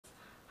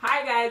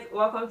Hi guys,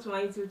 welcome to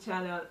my YouTube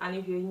channel, and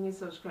if you're a new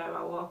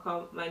subscriber,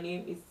 welcome. My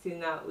name is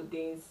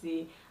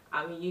Udensi.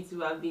 I'm a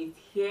YouTuber based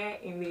here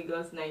in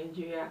Lagos,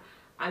 Nigeria.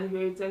 And if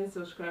you're a returning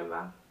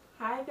subscriber,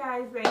 hi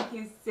guys, thank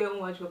you so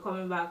much for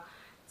coming back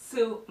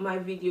to my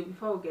video.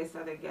 Before we get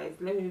started guys,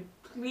 let me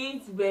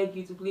please beg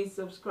you to please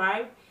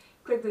subscribe,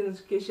 click the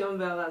notification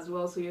bell as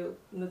well so you're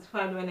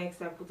notified when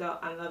next I put out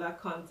another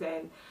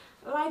content.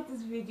 Like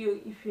this video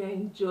if you're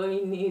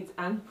enjoying it,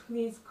 and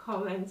please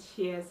comment,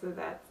 share so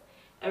that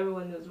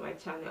everyone knows my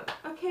channel.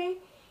 Okay,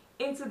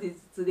 into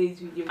today's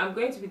video, I'm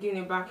going to be doing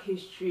a back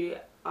history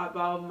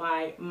about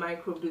my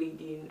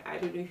microblading. I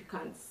don't know if you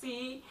can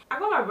see, I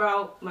got my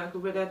brow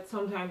microbladed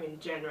sometime in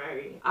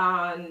January,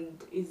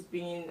 and it's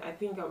been I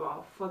think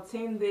about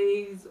 14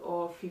 days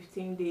or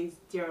 15 days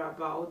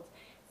thereabout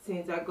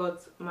since I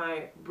got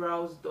my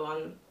brows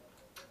done.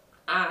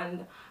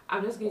 And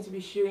I'm just going to be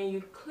showing you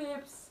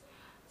clips,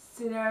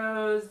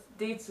 scenarios,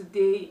 day to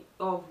day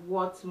of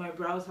what my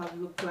brows have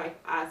looked like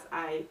as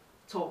I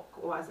talk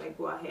or as I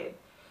go ahead.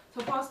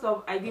 So first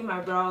off, I did my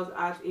brows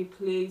at a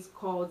place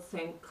called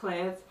St.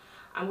 Clair's.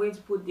 I'm going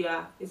to put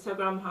their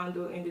Instagram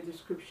handle in the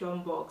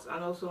description box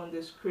and also on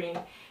the screen.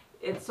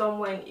 It's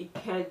somewhere in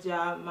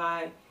Ikeja.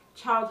 My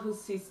childhood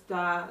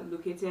sister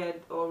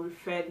located or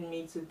referred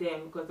me to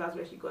them because that's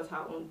where she got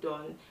her own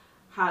done,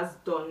 has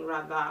done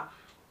rather.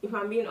 If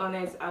I'm being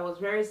honest, I was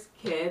very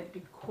scared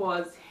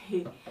because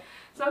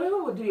some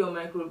people will do your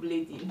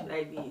microblading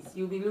like this.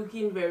 You'll be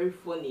looking very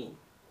funny,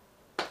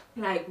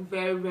 like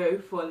very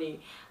funny.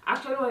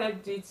 Actually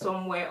wanted to do it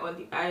somewhere on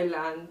the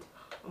island,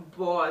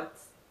 but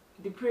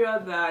the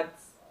period that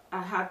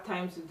I had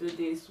time to do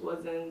this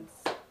wasn't,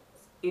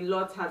 a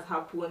lot has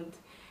happened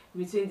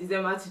between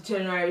December to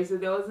January, so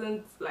there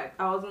wasn't like,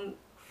 I wasn't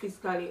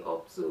physically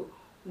up to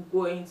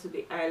going to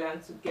the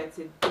island to get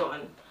it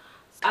done.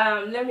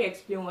 Let me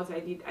explain what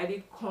I did. I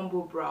did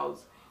combo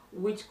brows,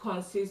 which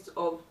consists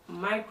of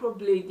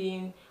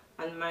microblading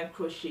and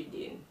micro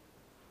shading,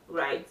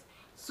 right?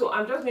 So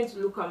I'm just going to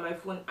look at my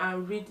phone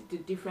and read the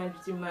difference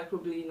between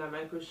microblading and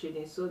micro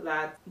shading so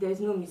that there's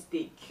no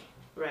mistake,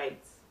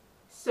 right?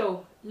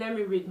 So let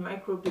me read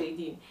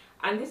microblading,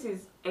 and this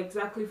is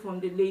exactly from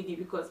the lady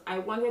because I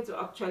wanted to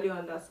actually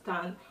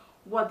understand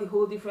what the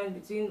whole difference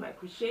between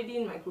micro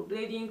shading,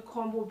 microblading,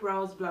 combo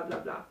brows, blah blah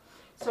blah.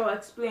 So I'll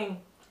explain.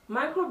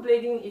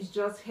 Microblading is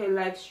just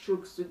hair-like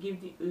strokes to give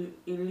the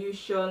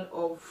illusion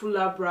of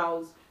fuller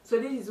brows. So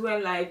this is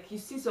when, like, you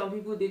see some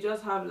people, they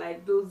just have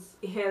like those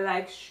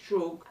hair-like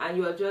stroke and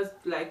you're just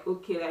like,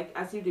 okay, like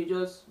as if they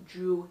just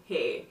drew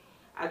hair,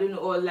 I don't know,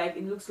 or like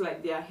it looks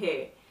like their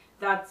hair.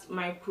 That's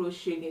micro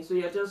shading. So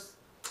you're just,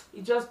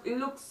 it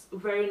looks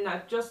very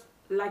just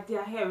like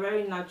their hair,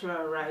 very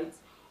natural, right?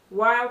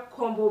 While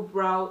combo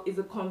brow is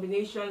a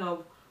combination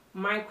of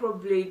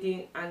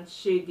microblading and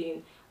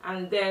shading.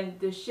 And then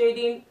the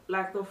shading,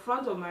 like the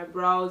front of my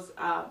brows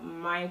are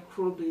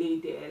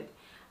microbladed,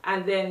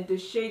 and then the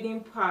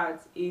shading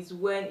part is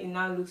when it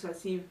now looks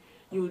as if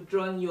you've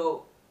drawn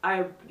your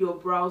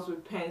brows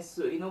with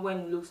pencil. You know, when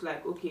it looks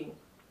like, okay,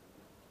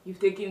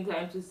 you've taken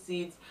time to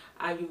sit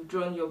and you've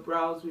drawn your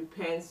brows with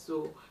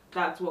pencil.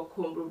 That's what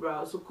combo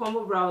brows. So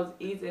combo brows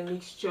is a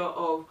mixture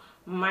of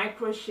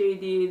micro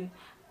shading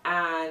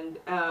and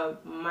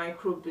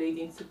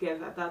microblading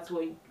together.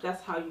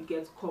 That's how you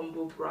get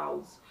combo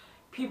brows.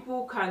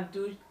 People can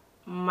do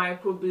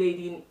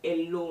microblading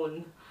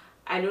alone.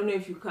 I don't know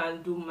if you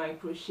can do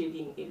micro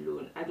shading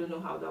alone. I don't know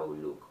how that will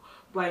look,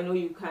 but I know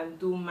you can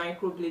do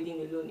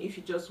microblading alone if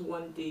you just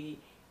want the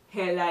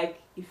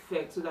hair-like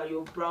effect so that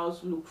your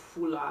brows look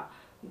fuller.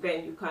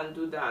 Then you can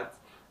do that.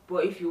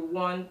 But if you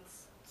want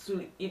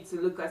it to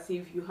look as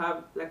if you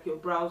have like your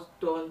brows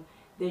done,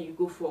 then you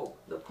go for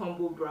the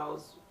combo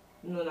brows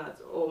known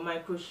as, or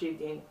micro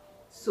shading.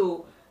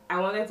 So I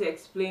wanted to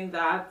explain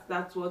that.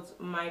 That's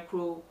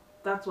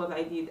what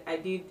I did. I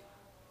did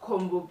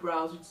combo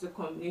brows, which is a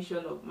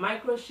combination of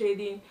micro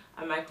shading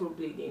and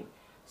microblading.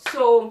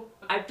 So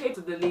I paid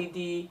to the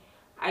lady,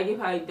 I gave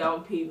her a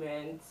down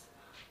payment,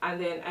 and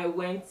then I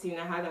went in.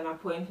 I had an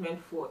appointment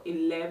for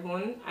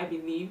 11, I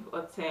believe,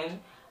 or 10,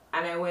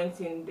 and I went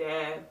in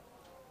there.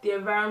 The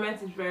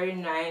environment is very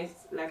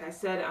nice. Like I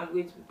said, I'm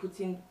going to be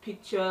putting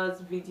pictures,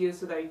 videos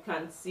so that you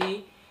can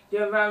see.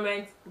 The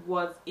environment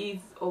was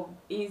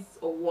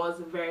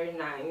very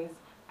nice.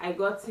 I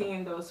got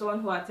in, there was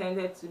someone who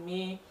attended to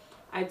me.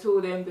 I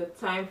told them the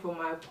time for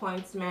my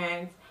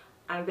appointment,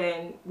 and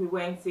then we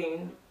went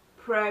in,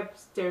 prepped,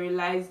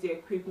 sterilized the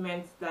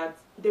equipment that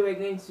they were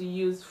going to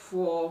use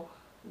for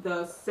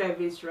the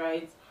service,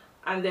 right?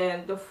 And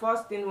then the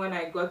first thing when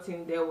I got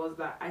in there was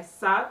that I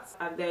sat,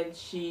 and then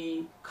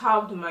she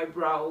carved my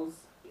brows,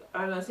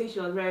 and I say she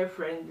was very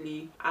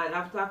friendly. And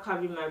after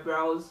carving my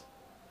brows,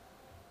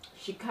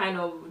 she kind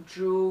of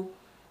drew,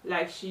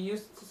 like she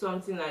used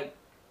something like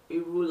a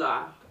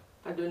ruler,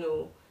 I don't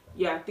know,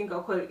 yeah, I think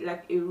I'll call it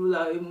like a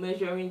ruler, a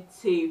measuring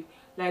tape,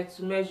 like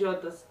to measure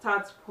the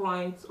start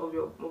point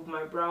of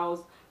my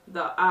brows,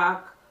 the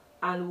arc,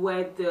 and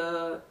where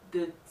the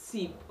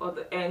tip or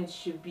the end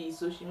should be.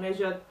 So she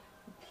measured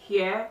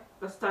here,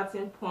 the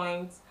starting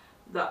point,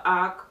 the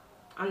arc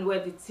and where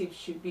the tip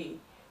should be.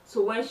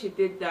 So when she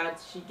did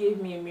that, she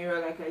gave me a mirror,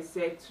 like I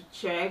said, to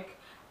check.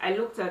 I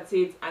looked at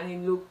it and it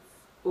looked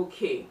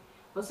okay,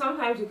 but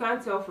sometimes you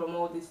can't tell from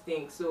all these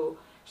things. So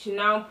she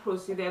now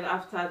proceeded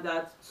after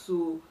that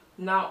to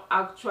now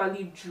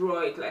actually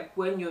draw it, like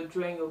when you're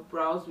drawing your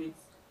brows with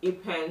a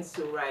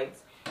pencil, right?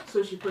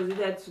 So she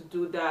proceeded to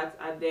do that,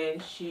 and then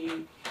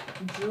she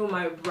drew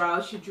my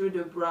brows. She drew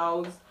the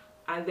brows,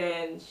 and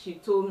then she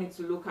told me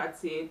to look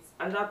at it,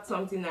 and that's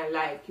something I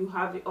like. You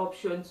have the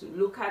option to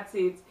look at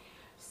it,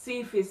 see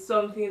if it's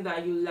something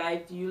that you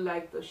like. Do you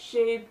like the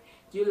shape?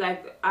 Do you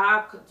like the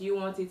arc? Do you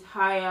want it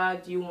higher?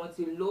 Do you want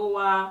it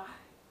lower?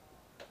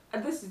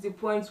 And this is the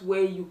point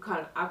where you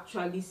can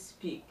actually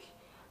speak,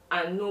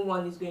 and no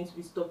one is going to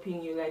be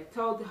stopping you. Like,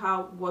 tell her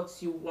what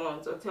you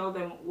want, or tell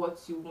them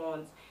what you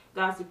want.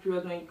 That's the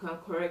period when you can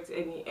correct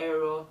any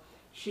error.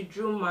 She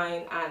drew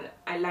mine and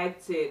I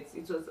liked it.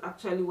 It was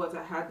actually what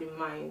I had in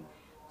mind.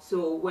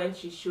 So when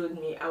she showed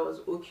me, I was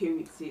okay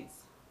with it.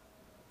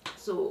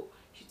 So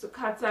she took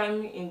her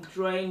time in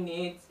drawing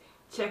it,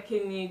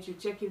 checking it. She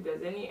check if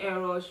there's any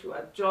error, she will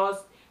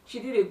adjust. She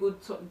did a good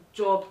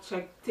job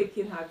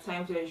taking her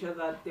time to ensure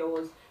that there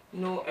was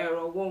no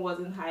error. One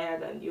wasn't higher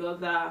than the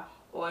other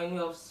or any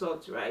of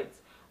sorts, right?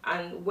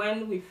 And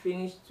when we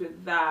finished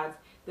with that,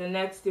 the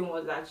next thing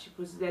was that she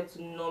proceeded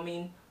to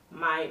numbing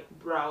my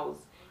brows.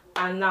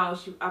 And now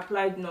she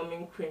applied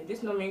numbing cream.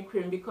 This numbing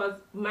cream, because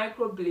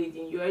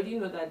microblading, you already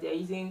know that they're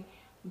using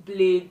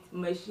blade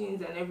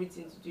machines and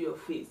everything to do your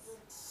face,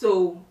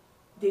 so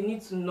they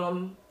need to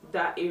numb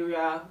that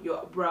area,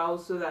 your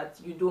brows, so that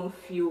you don't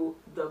feel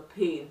the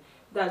pain.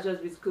 That's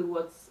just basically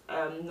what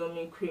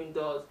numbing cream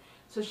does.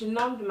 So she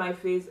numbed my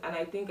face, and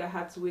I think I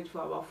had to wait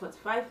for about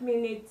 45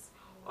 minutes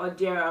or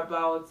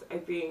thereabouts, I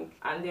think.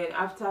 And then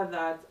after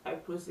that, I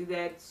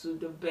proceeded to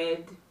the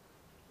bed,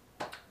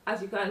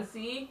 as you can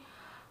see.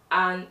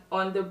 And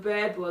on the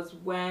bed was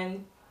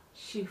when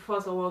she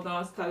first of all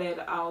now started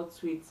out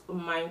with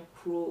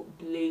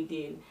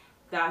microblading.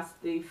 That's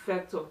the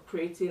effect of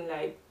creating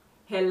like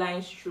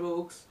hairline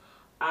strokes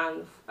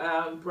and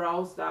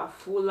brows that are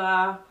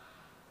fuller.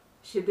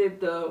 She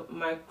did the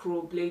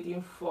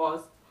microblading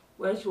first.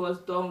 When she was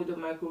done with the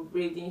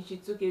microblading, she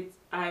took it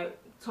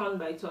turn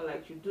by turn,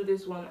 like you do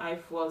this one eye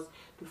first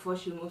before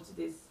she moved to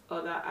this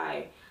other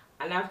eye.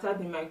 And after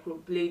the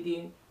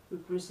microblading, we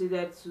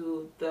proceeded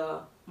to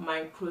the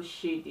micro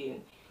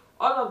shading.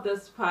 All of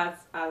those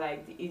parts are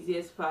like the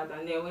easiest part,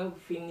 and then when we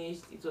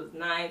finished, it was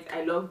nice.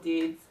 I loved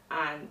it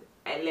and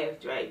I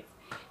left, right?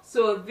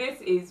 So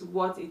this is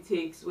what it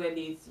takes when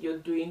you're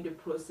doing the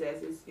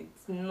process.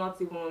 It's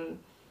not even,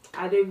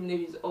 I don't even know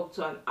if it's up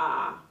to an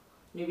hour,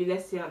 maybe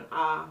let's say an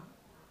hour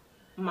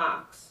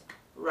max,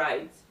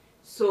 right?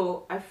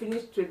 So I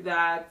finished with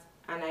that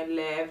and I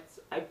left.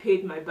 I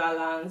paid my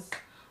balance.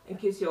 In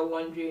case you're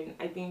wondering,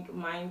 I think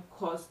mine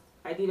cost,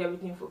 I did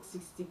everything for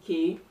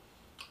 60k.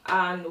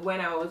 And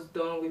when I was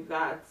done with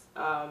that,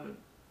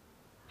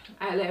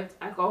 I left.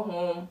 I got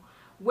home.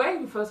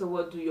 When you first of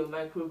all do your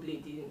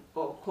microblading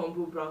or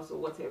combo brows or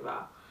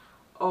whatever,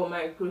 or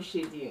micro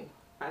shading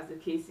as the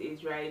case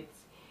is, right,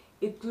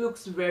 it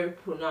looks very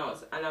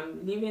pronounced. And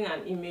I'm leaving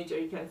an image, or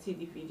you can see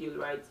the video,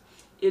 right?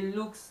 It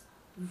looks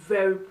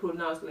very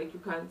pronounced, like you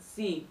can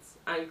see it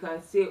and you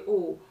can say,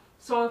 oh,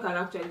 someone can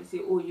actually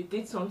say, oh, you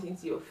did something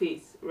to your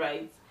face,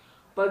 right?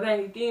 But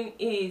then the thing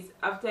is,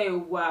 after a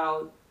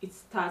while, it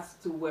starts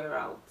to wear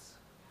out.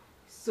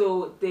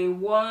 So day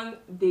one,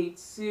 day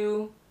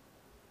two,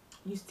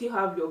 you still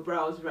have your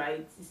brows,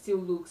 right? It still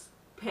looks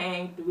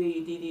pink the way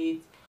you did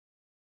it.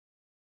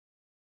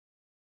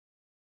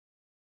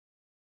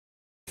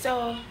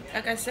 So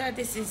like I said,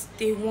 this is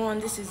day one,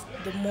 this is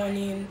the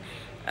morning.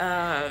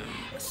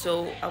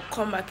 So I'll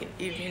come back in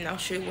the evening. I'll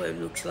show you what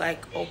it looks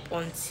like up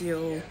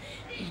until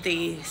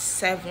day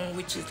 7,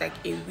 which is like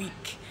a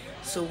week.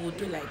 So we'll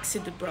do like see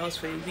the brows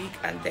for a week,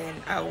 and then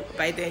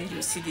by then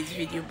you'll see this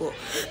video, but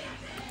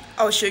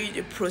I'll show you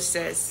the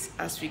process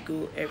as we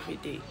go every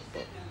day.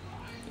 But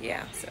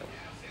yeah, so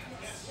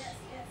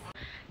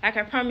like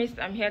I promised,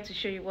 I'm here to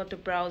show you what the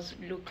brows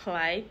look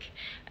like.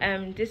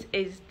 This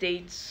is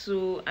day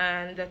 2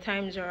 and the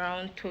time is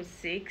around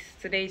 6.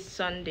 Today is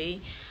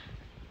Sunday.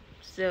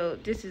 So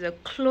this is a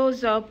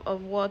close-up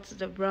of what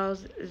the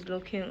brows is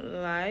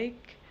looking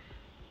like.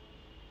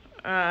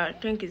 I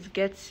think it's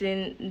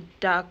getting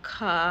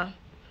darker,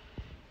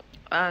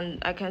 and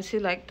I can see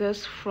like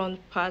this front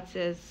part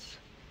is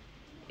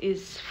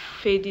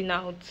fading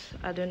out.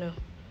 I don't know,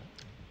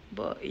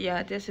 but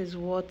yeah, this is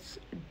what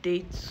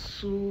day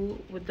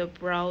 2 with the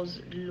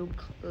brows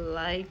look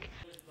like.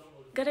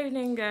 Good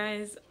evening,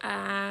 guys,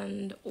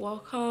 and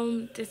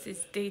welcome. This is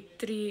day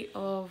 3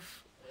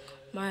 of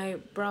my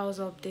brows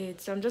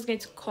update. So I'm just going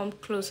to come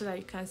close so that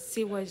you can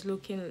see what it's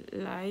looking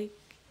like.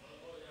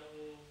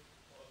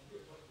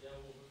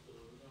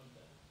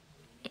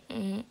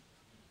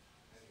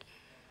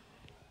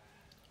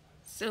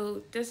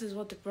 So this is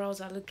what the brows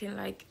are looking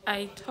like.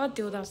 I thought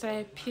they would have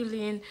started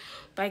peeling,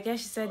 but I guess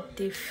she said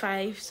day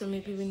 5, so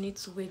maybe we need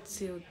to wait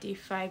till day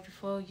 5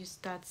 before you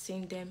start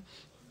seeing them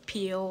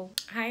peel.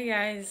 Hi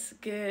guys,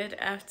 good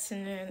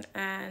afternoon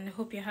and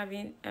hope you're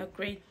having a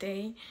great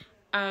day.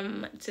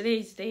 Today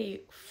is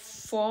day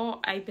 4,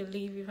 I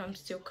believe, if I'm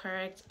still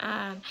correct,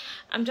 and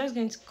I'm just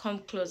going to come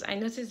close. I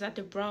noticed that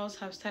the brows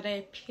have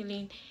started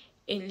peeling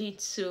a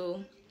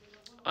little,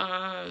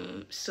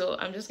 so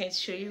I'm just going to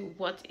show you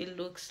what it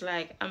looks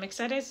like. I'm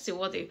excited to see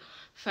what the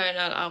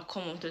final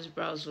outcome of those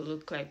brows will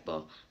look like,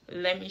 but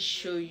let me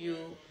show you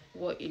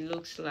what it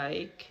looks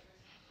like.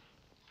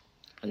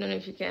 I don't know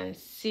if you can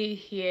see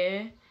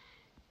here,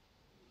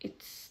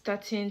 it's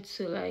starting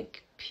to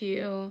like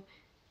peel,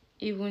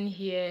 even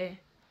here,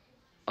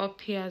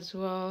 up here as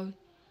well.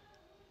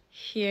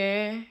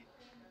 Here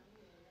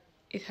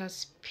it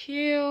has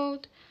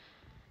peeled.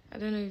 I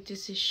don't know if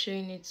this is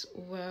showing it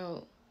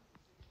well,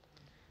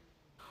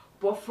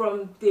 but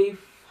from day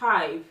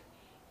 5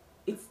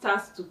 it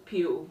starts to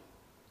peel.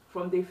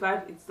 From day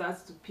 5 it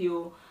starts to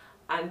peel,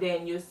 and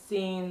then you're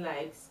seeing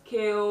like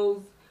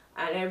scales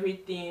and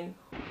everything.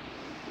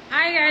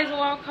 Hi guys,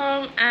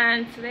 welcome,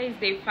 and today is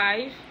day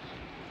 5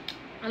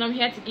 and I'm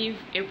here to give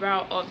a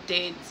brow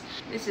update.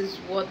 This is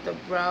what the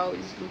brow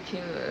is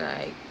looking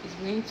like. It's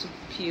going to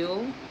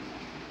peel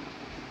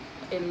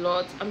a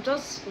lot. I'm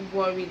just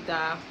worried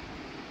that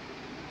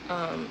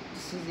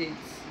this is it.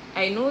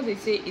 I know they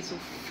say it will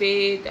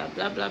fade and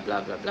blah blah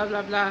blah blah blah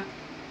blah blah,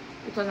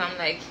 because I'm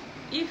like,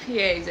 if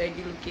here is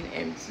already looking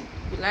empty,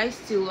 will I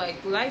still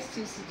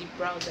see the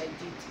brows I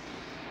did?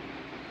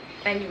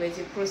 Anyway, it's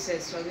a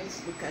process, so I'm going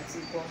to look at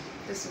it, but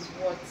this is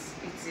what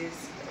it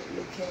is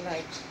looking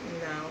like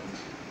now.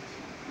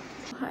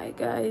 Hi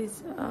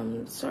guys,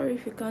 sorry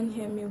if you can't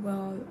hear me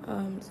well.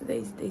 Today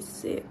is day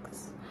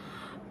 6.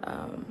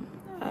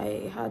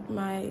 I had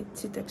my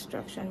teeth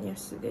extraction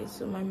yesterday,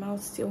 so my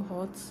mouth still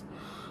hurts,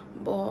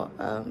 but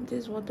this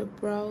is what the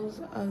brows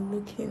are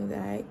looking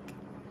like.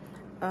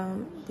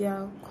 They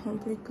are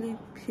completely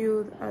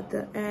peeled at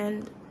the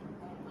end.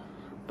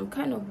 I'm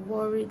kind of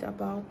worried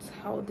about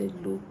how they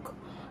look.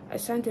 I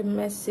sent a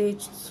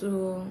message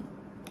to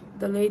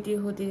the lady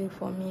who did it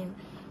for me,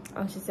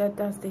 and she said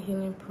that's the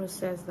healing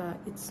process, that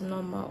it's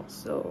normal.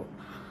 So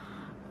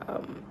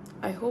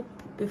I hope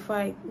before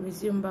I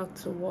resume back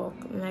to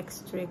work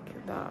next week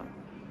that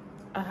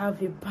I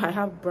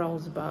have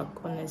brows back,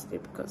 honestly,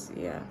 because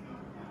yeah.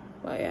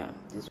 But yeah,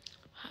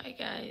 hi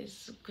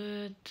guys,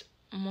 good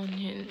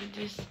morning.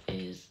 This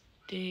is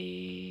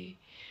day,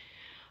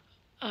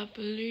 I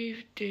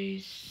believe, day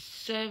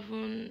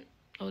 7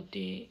 or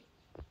day,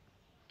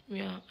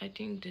 yeah, I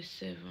think day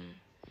 7.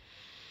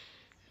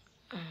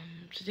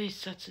 Today is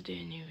Saturday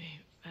anyway.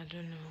 I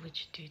don't know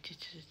which date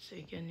it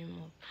is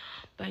anymore.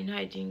 But I know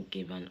I didn't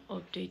give an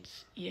update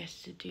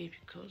yesterday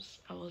because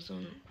I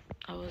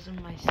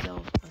wasn't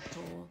myself at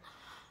all.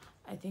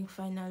 I think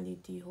finally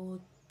the whole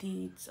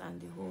dates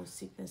and the whole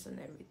sickness and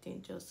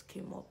everything just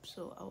came up,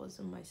 so I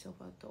wasn't myself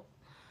at all.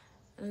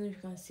 I don't know if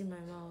you can see my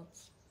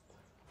mouth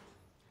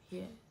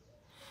here.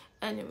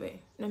 Anyway,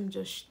 let me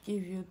just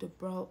give you the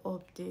brow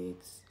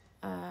updates.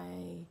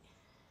 I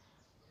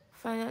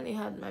finally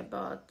had my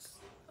bath.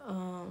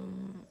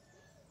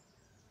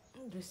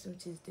 This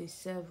is day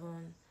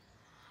 7.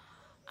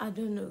 I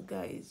don't know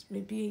guys,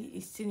 maybe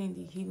it's still in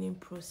the healing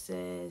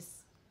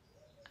process.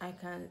 I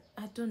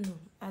don't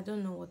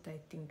know what I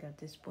think at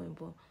this point,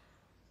 but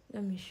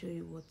let me show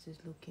you what it's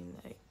looking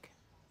like.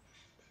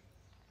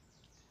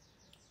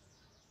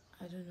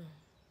 I don't know,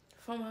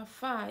 from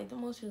afar it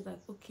almost feels like,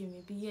 okay,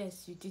 maybe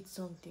yes, you did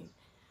something,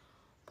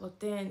 but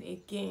then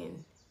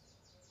again,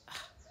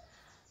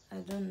 I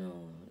don't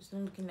know, it's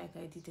not looking like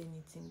I did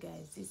anything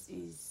guys. This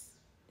is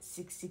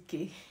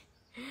 60k.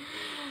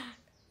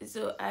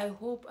 So I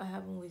hope I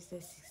haven't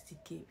wasted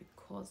 60k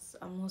because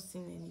I'm not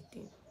seeing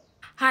anything.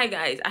 Hi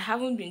guys, I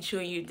haven't been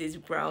showing you these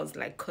brows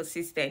like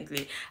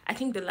consistently. I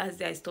think the last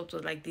day I stopped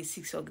was like day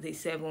 6 or day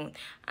 7,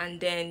 and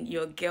then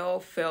your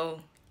girl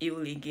fell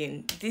ill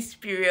again. This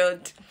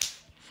period,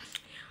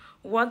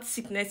 what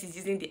sickness is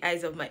using the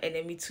eyes of my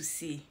enemy to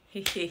see?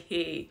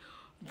 Hey,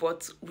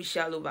 but we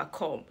shall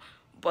overcome.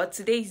 But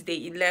today is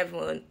day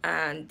 11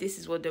 and this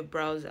is what the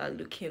brows are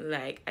looking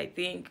like. I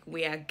think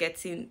we are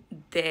getting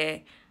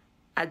there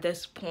at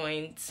this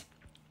point.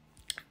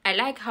 I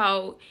like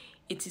how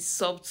it is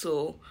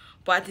subtle,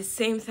 but at the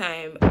same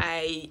time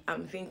I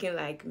am thinking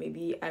like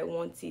maybe I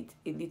want it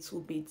a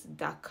little bit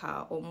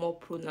darker or more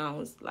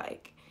pronounced,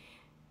 like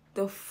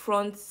the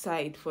front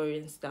side for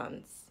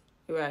instance,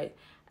 right?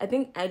 I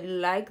think I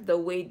like the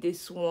way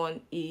this one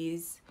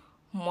is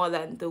more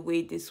than the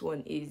way this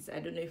one is. I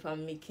don't know if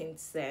I'm making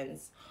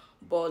sense,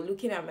 but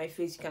looking at my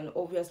face you can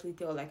obviously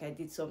tell like I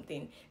did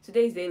something.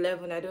 Today is the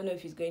 11th. I don't know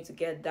if it's going to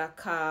get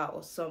darker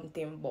or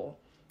something, but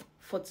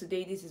for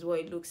today this is what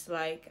it looks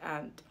like,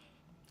 and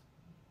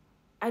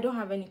I don't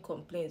have any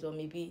complaints, or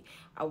maybe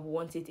I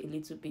want it a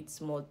little bit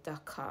more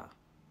darker,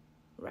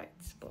 right?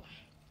 But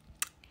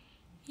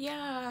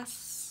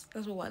yes,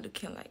 that's what we're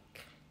looking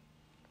like.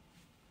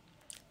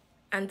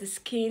 And the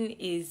skin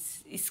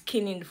is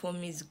skinning for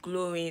me, is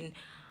glowing.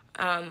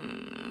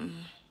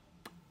 I'm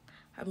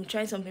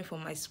trying something for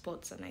my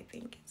spots and I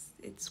think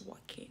it's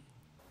working.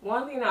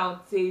 One thing I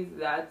would say is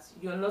that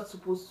you're not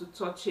supposed to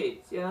touch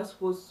it. You're not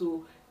supposed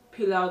to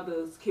peel out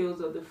the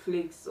scales or the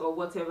flakes or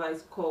whatever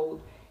it's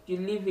called. You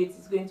leave it,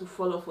 it's going to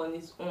fall off on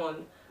its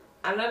own.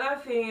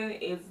 Another thing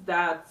is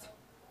that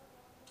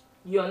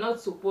you're not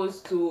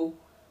supposed to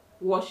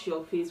wash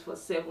your face for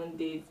 7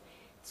 days.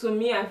 To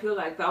me, I feel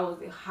like that was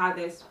the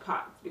hardest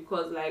part,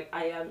 because like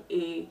I am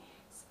a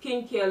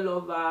skincare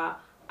lover.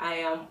 I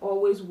am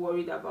always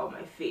worried about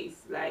my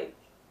face. Like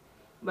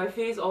my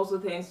face also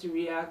tends to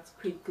react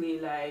quickly,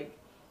 like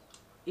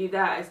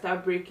either I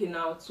start breaking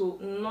out. So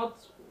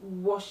not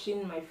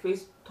washing my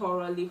face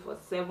thoroughly for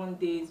 7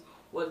 days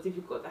was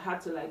difficult. I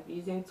had to like be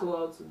using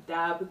towel to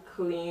dab,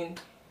 clean.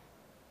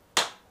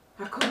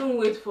 I couldn't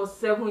wait for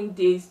 7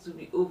 days to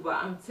be over.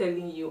 I'm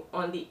telling you,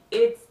 on the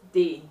 8th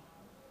day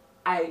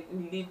I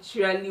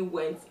literally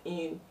went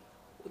in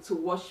to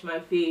wash my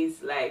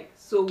face like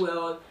so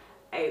well.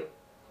 I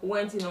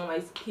went in on my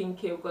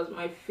skincare because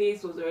my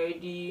face was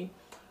already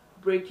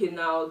breaking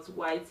out,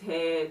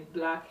 whitehead,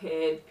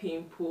 blackhead,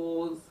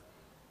 pimples,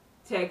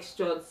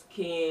 textured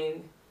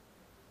skin.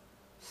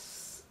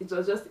 It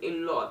was just a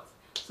lot.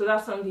 So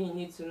that's something you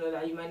need to know,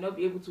 that you might not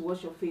be able to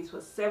wash your face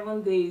for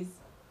 7 days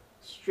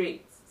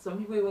straight. Some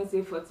people even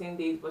say 14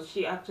 days, but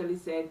she actually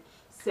said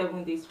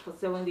 7 days. For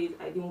 7 days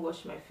I didn't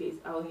wash my face.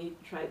 I only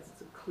tried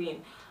to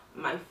clean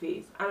my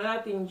face.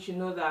 Another thing you should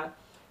know, that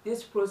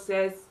this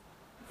process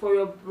for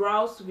your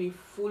brows to be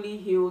fully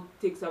healed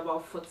takes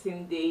about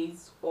 14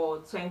 days or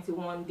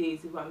 21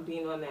 days, if I'm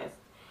being honest.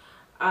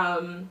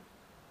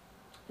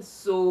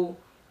 So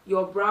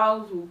your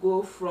brows will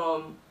go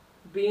from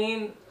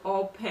being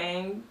all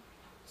pen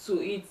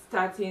to it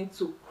starting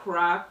to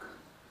crack,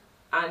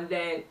 and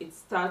then it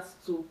starts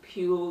to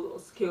peel or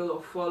scale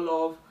or fall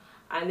off,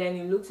 and then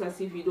it looks as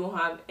if you don't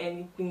have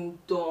anything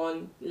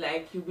done.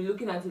 Like you'll be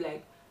looking at it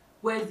like,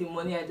 where's the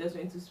money I just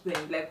went to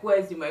spend? Like,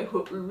 where's the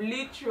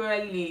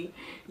literally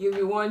you'll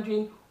be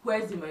wondering,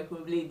 where's the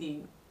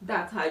microblading?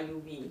 That's how you'll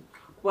be.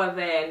 But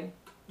then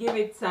give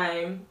it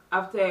time.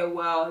 After a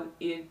while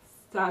it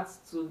starts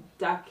to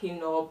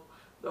darken up,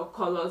 the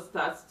color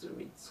starts to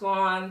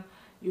return.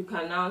 You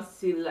can now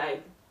see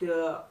like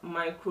the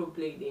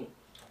microblading.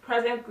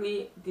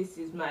 Presently this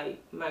is my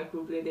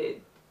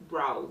microbladed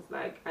brows.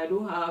 Like I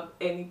don't have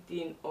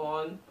anything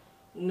on.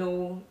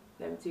 No,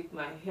 let me take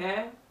my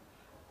hair,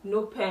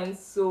 no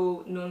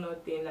pencil, no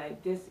nothing.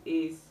 Like this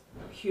is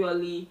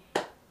purely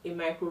a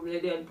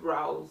microbladed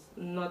brows.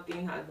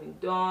 Nothing has been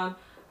done.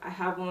 I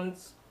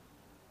haven't,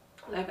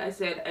 like I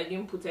said, I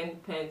didn't put any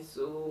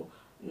pencil,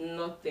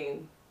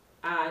 nothing.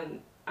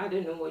 And I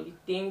don't know what you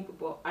think,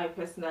 but I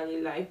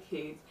personally like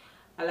it.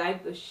 I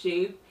like the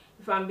shape.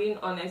 If I'm being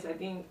honest, I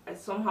think I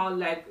somehow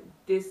like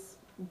this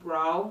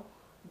brow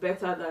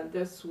better than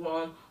this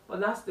one. But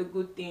that's the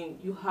good thing.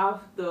 You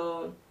have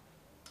the,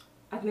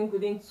 I think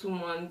within 2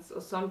 months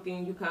or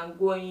something, you can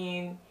go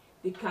in,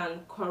 they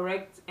can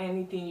correct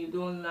anything you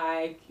don't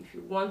like. If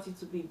you want it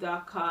to be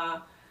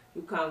darker,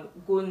 you can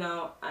go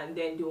now and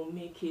then they'll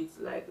make it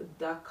like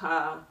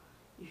darker.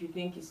 If you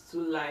think it's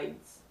too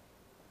light,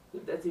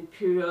 there's a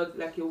period,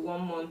 like a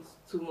 1 month,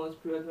 2 months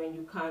period when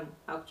you can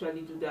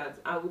actually do that.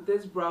 And with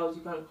this brows,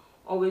 you can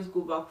always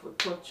go back for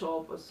touch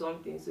up or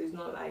something, so it's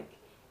not like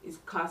it's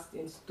cast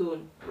in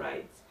stone,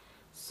 right?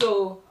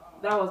 So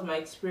that was my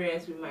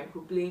experience with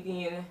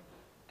microblading.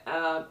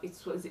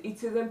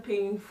 It isn't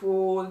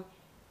painful,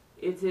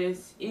 it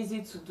is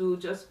easy to do.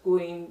 Just go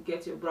in,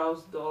 get your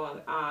brows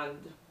done, and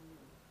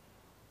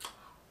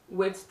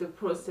wait the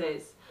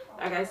process.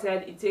 Like I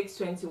said, it takes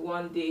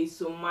 21 days.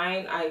 So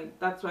mine,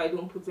 that's why I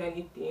don't put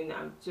anything.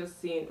 I'm just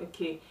saying,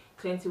 okay,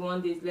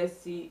 21 days, let's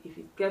see if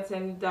it gets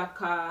any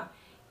darker,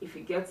 if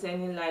it gets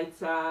any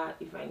lighter,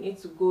 if I need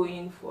to go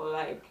in for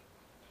like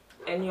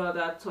any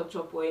other touch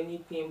up or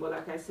anything. But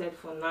like I said,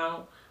 for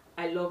now,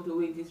 I love the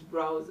way these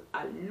brows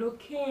are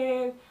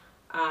looking,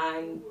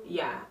 and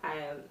yeah,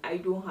 I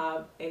don't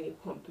have any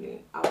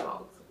complaint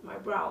about my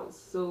brows.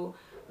 So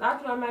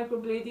that's my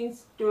microblading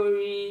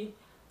story.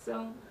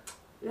 So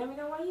let me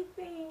know what you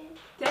think.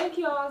 Thank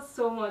you all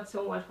so much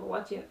for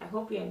watching. I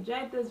hope you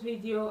enjoyed this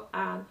video,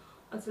 and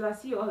until I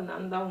see you all in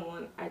another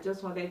one, I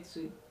just wanted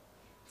to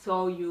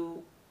tell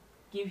you,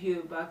 give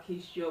you a back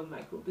history of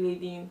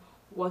microblading,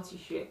 what you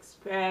should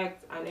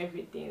expect and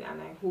everything.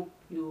 And I hope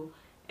you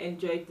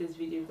enjoyed this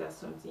video if that's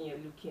something you're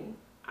looking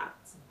at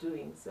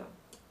doing. So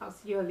I'll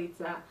see you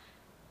later.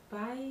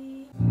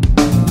 Bye.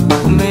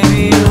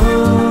 Maybe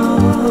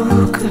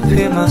you could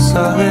be my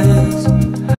solace.